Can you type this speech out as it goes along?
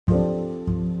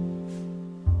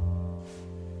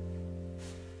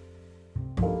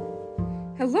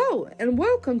Hello and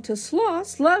welcome to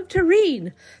Sloths Love to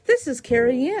Read. This is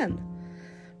Carrie Ann.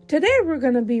 Today we're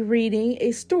going to be reading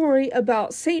a story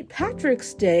about St.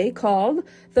 Patrick's Day called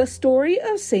The Story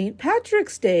of St.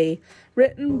 Patrick's Day,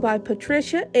 written by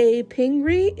Patricia A.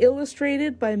 Pingry,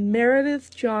 illustrated by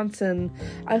Meredith Johnson.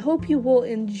 I hope you will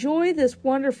enjoy this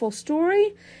wonderful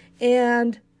story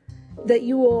and that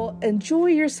you will enjoy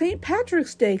your St.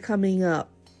 Patrick's Day coming up.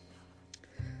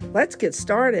 Let's get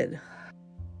started.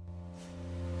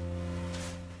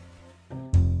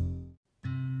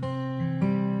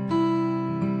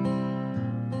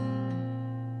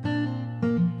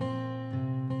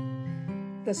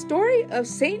 The story of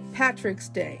St. Patrick's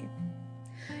Day.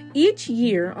 Each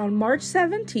year on March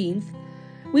 17th,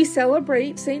 we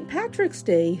celebrate St. Patrick's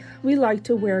Day. We like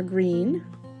to wear green.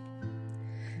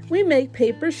 We make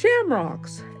paper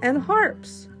shamrocks and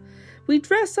harps. We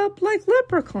dress up like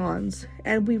leprechauns,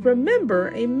 and we remember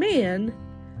a man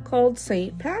called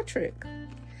St. Patrick.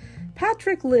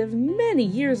 Patrick lived many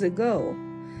years ago.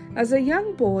 As a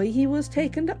young boy, he was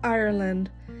taken to Ireland.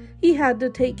 He had to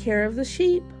take care of the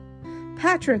sheep.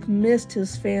 Patrick missed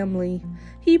his family.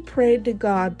 He prayed to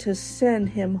God to send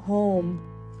him home.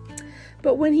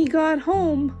 But when he got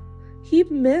home, he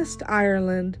missed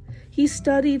Ireland. He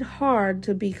studied hard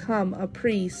to become a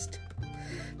priest.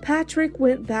 Patrick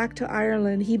went back to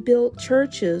Ireland. He built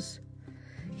churches.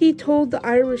 He told the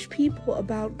Irish people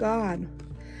about God.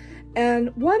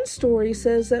 And one story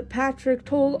says that Patrick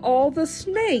told all the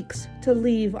snakes to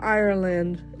leave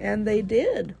Ireland, and they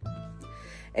did.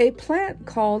 A plant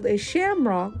called a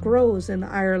shamrock grows in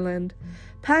Ireland.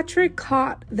 Patrick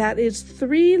caught that its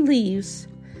 3 leaves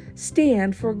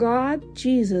stand for God,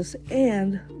 Jesus,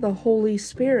 and the Holy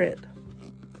Spirit.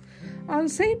 On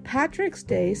St. Patrick's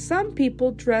Day, some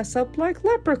people dress up like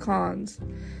leprechauns.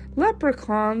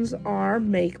 Leprechauns are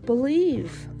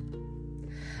make-believe.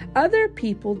 Other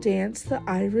people dance the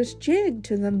Irish jig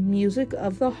to the music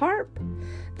of the harp.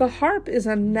 The harp is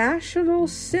a national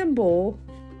symbol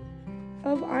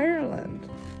of Ireland.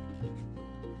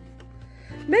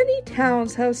 Many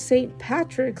towns have St.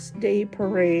 Patrick's Day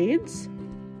parades.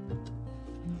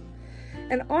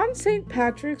 And on St.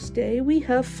 Patrick's Day, we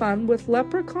have fun with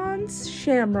leprechauns,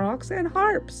 shamrocks, and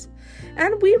harps.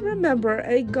 And we remember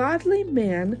a godly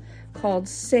man called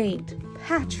St.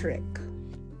 Patrick.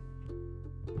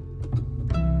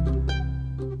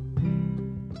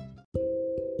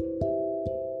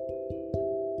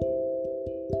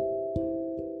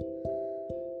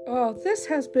 Oh, this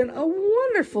has been a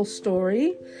wonderful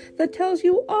story that tells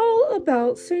you all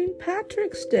about St.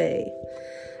 Patrick's Day.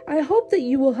 I hope that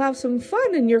you will have some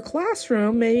fun in your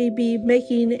classroom, maybe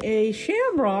making a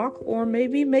shamrock or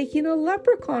maybe making a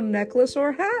leprechaun necklace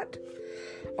or hat.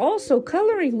 Also,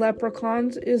 coloring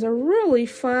leprechauns is a really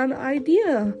fun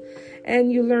idea.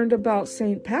 And you learned about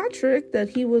St. Patrick, that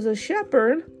he was a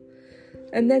shepherd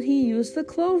and that he used the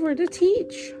clover to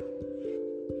teach.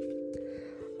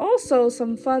 Also,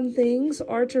 some fun things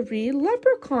are to read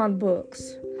leprechaun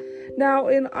books. Now,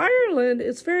 in Ireland,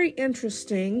 it's very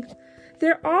interesting.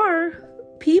 There are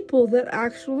people that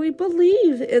actually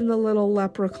believe in the little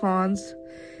leprechauns,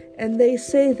 and they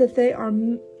say that they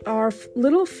are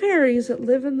little fairies that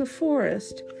live in the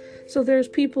forest. So there's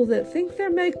people that think they're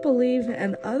make-believe,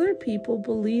 and other people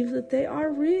believe that they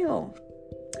are real.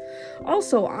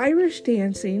 Also, Irish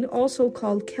dancing, also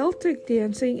called Celtic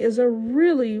dancing, is a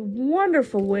really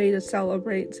wonderful way to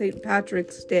celebrate St.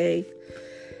 Patrick's Day.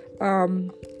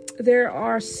 There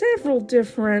are several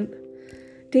different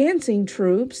dancing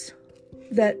troupes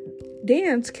that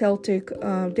dance Celtic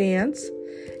dance,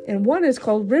 and one is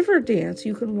called River Dance.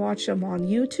 You can watch them on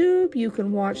YouTube, you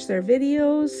can watch their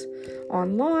videos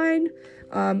online,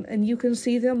 and you can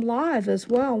see them live as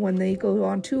well when they go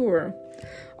on tour.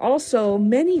 Also,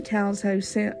 many towns have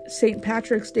St.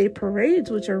 Patrick's Day parades,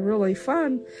 which are really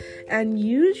fun, and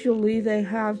usually they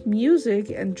have music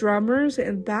and drummers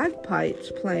and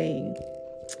bagpipes playing.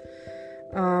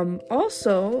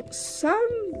 Also,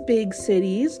 some big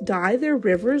cities dye their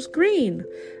rivers green.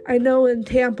 I know in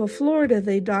Tampa, Florida,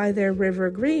 they dye their river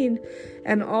green,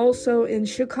 and also in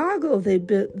Chicago, they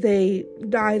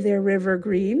dye their river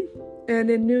green, and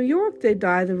in New York, they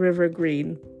dye the river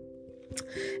green.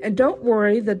 And don't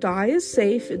worry, the dye is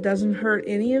safe. It doesn't hurt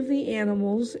any of the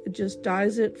animals. It just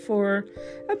dyes it for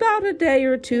about a day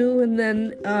or two, and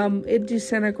then it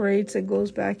disintegrates and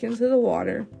goes back into the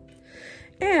water.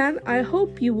 And I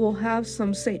hope you will have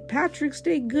some St. Patrick's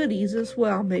Day goodies as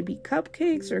well, maybe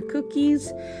cupcakes or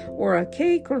cookies or a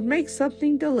cake, or make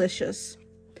something delicious.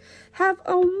 Have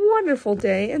a wonderful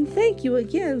day, and thank you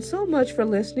again so much for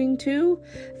listening to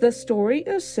The Story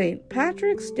of St.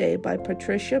 Patrick's Day by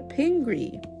Patricia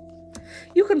Pingry.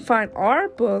 You can find our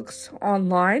books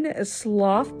online at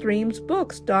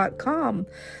slothdreamsbooks.com.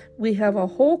 We have a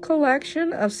whole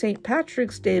collection of St.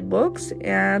 Patrick's Day books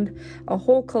and a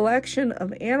whole collection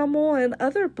of animal and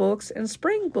other books and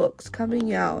spring books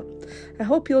coming out. I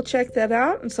hope you'll check that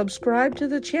out and subscribe to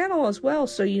the channel as well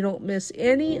so you don't miss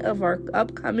any of our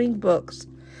upcoming books.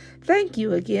 Thank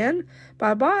you again.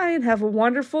 Bye-bye and have a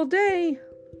wonderful day.